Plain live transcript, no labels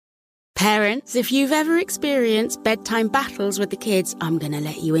Parents, if you've ever experienced bedtime battles with the kids, I'm going to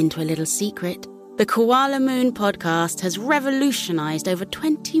let you into a little secret. The Koala Moon podcast has revolutionized over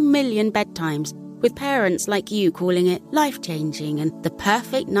 20 million bedtimes, with parents like you calling it life-changing and the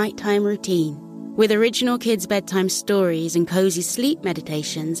perfect nighttime routine. With original kids' bedtime stories and cozy sleep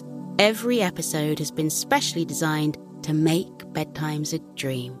meditations, every episode has been specially designed to make bedtimes a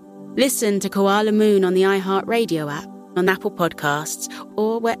dream. Listen to Koala Moon on the iHeartRadio app, on Apple Podcasts,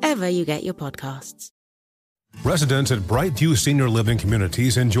 or wherever you get your podcasts. Residents at Brightview Senior Living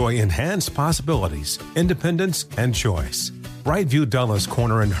Communities enjoy enhanced possibilities, independence, and choice. Brightview Dulles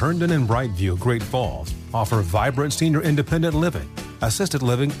Corner in Herndon and Brightview, Great Falls, offer vibrant senior independent living, assisted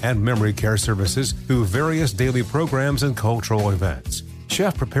living, and memory care services through various daily programs and cultural events.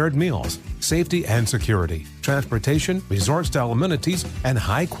 Chef-prepared meals, safety and security, transportation, resort-style amenities, and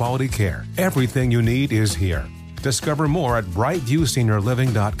high-quality care. Everything you need is here. Discover more at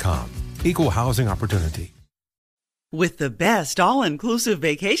brightviewseniorliving.com. Equal housing opportunity. With the best all-inclusive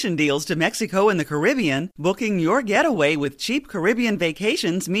vacation deals to Mexico and the Caribbean, booking your getaway with Cheap Caribbean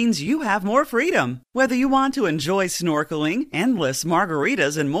Vacations means you have more freedom. Whether you want to enjoy snorkeling, endless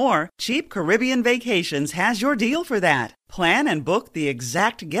margaritas, and more, Cheap Caribbean Vacations has your deal for that. Plan and book the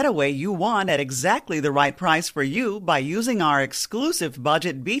exact getaway you want at exactly the right price for you by using our exclusive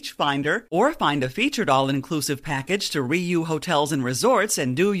budget beach finder, or find a featured all-inclusive package to Riu Hotels and Resorts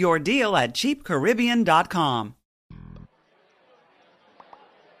and do your deal at cheapcaribbean.com.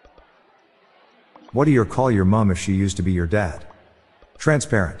 What do you call your mom if she used to be your dad?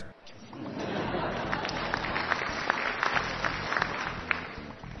 Transparent.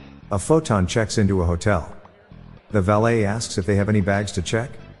 A photon checks into a hotel. The valet asks if they have any bags to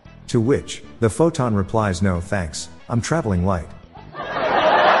check. To which, the photon replies, "No thanks, I'm traveling light."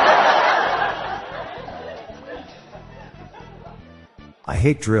 I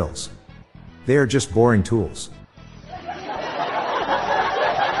hate drills. They are just boring tools.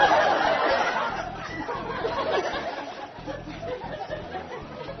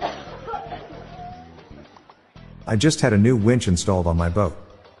 I just had a new winch installed on my boat.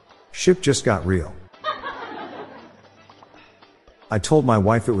 Ship just got real. I told my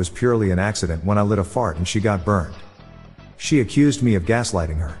wife it was purely an accident when I lit a fart and she got burned. She accused me of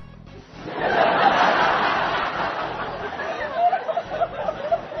gaslighting her.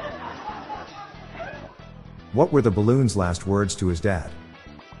 What were the balloon's last words to his dad?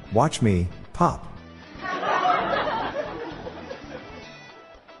 "Watch me, Pop."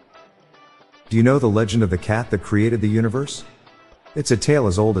 Do you know the legend of the cat that created the universe? It's a tale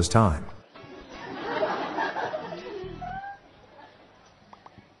as old as time.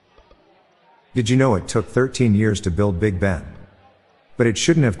 Did you know it took 13 years to build Big Ben? But it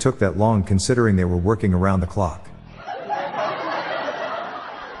shouldn't have took that long considering they were working around the clock.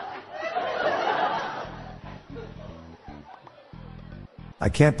 I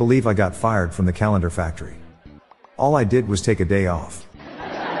can't believe I got fired from the calendar factory. All I did was take a day off.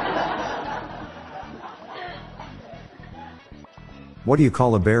 What do you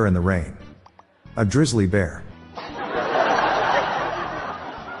call a bear in the rain? A drizzly bear.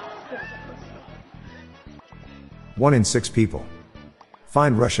 One in 6 people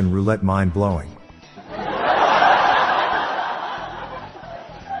find Russian roulette mind-blowing.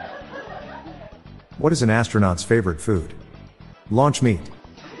 What is an astronaut's favorite food? Launch meat.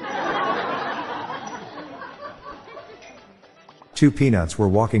 2 peanuts were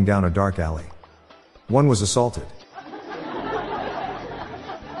walking down a dark alley. One was assaulted.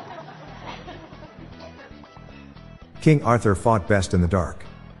 King Arthur fought best in the dark.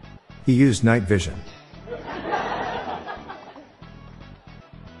 He used night vision.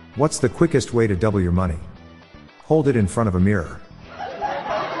 What's the quickest way to double your money? Hold it in front of a mirror.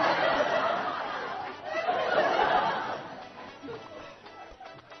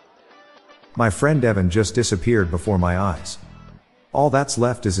 My friend Evan just disappeared before my eyes. All that's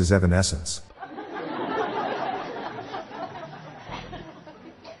left is his evanescence.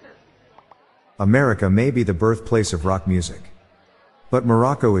 America may be the birthplace of rock music. But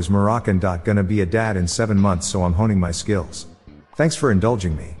Morocco is Moroccan. Gonna be a dad in 7 months, so I'm honing my skills. Thanks for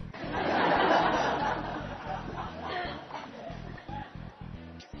indulging me.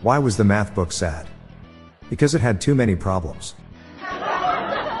 Why was the math book sad? Because it had too many problems.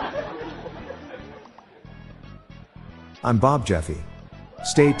 I'm Bob Jeffy.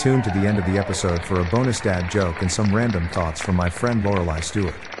 Stay tuned to the end of the episode for a bonus dad joke and some random thoughts from my friend Lorelei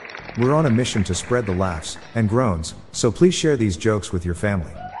Stewart. We're on a mission to spread the laughs and groans, so please share these jokes with your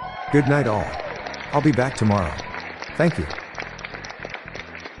family. Good night all. I'll be back tomorrow. Thank you.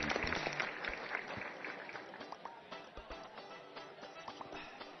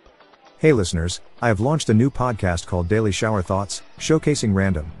 Hey listeners, I have launched a new podcast called Daily Shower Thoughts, showcasing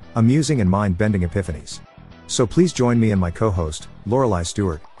random, amusing and mind-bending epiphanies. So please join me and my co-host, Lorelei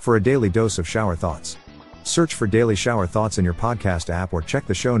Stewart, for a daily dose of shower thoughts. Search for Daily Shower Thoughts in your podcast app or check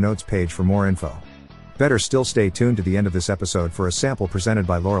the show notes page for more info. Better still, stay tuned to the end of this episode for a sample presented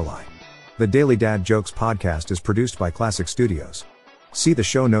by Lorelei. The Daily Dad Jokes podcast is produced by Classic Studios. See the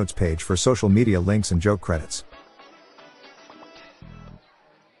show notes page for social media links and joke credits.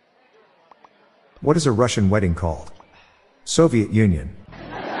 What is a Russian wedding called? Soviet Union.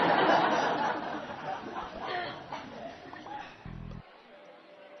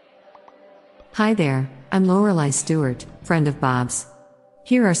 Hi there, I'm Lorelei Stewart, friend of Bob's.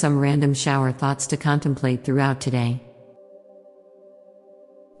 Here are some random shower thoughts to contemplate throughout today.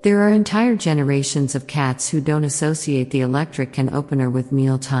 There are entire generations of cats who don't associate the electric can opener with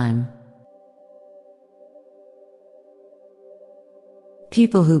mealtime.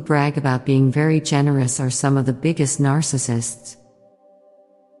 People who brag about being very generous are some of the biggest narcissists.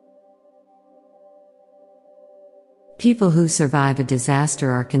 People who survive a disaster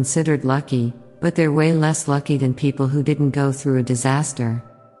are considered lucky, but they're way less lucky than people who didn't go through a disaster.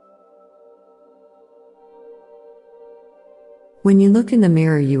 When you look in the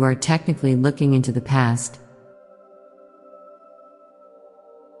mirror, you are technically looking into the past.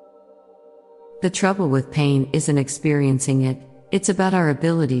 The trouble with pain isn't experiencing it, it's about our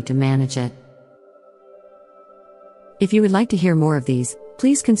ability to manage it. If you would like to hear more of these,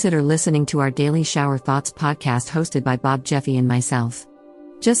 please consider listening to our Daily Shower Thoughts podcast hosted by Bob Jeffy and myself.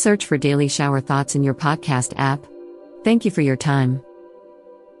 Just search for Daily Shower Thoughts in your podcast app. Thank you for your time.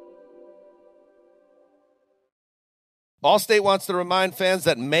 Allstate wants to remind fans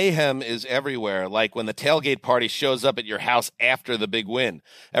that mayhem is everywhere, like when the tailgate party shows up at your house after the big win.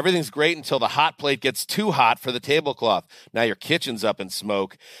 Everything's great until the hot plate gets too hot for the tablecloth. Now your kitchen's up in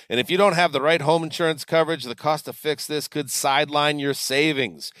smoke. And if you don't have the right home insurance coverage, the cost to fix this could sideline your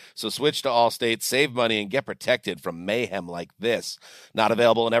savings. So switch to Allstate, save money, and get protected from mayhem like this. Not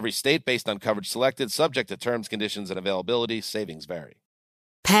available in every state based on coverage selected, subject to terms, conditions, and availability. Savings vary.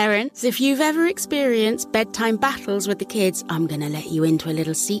 Parents, if you've ever experienced bedtime battles with the kids, I'm going to let you into a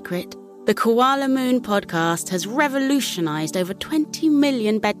little secret. The Koala Moon podcast has revolutionized over 20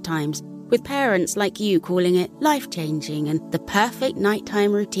 million bedtimes, with parents like you calling it life-changing and the perfect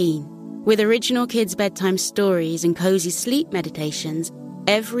nighttime routine. With original kids' bedtime stories and cozy sleep meditations,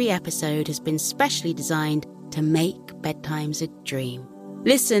 every episode has been specially designed to make bedtimes a dream.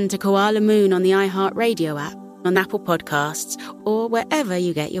 Listen to Koala Moon on the iHeartRadio app, on Apple Podcasts, or wherever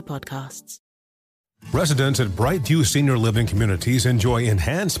you get your podcasts. Residents at Brightview Senior Living Communities enjoy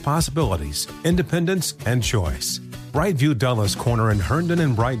enhanced possibilities, independence, and choice. Brightview Dulles Corner in Herndon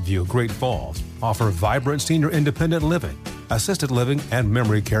and Brightview, Great Falls, offer vibrant senior independent living, assisted living, and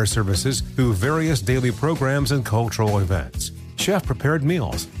memory care services through various daily programs and cultural events. Chef-prepared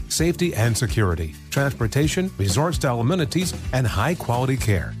meals, safety and security, transportation, resort-style amenities, and high-quality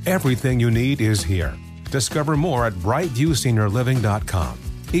care. Everything you need is here. Discover more at brightviewseniorliving.com.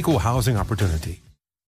 Equal housing opportunity.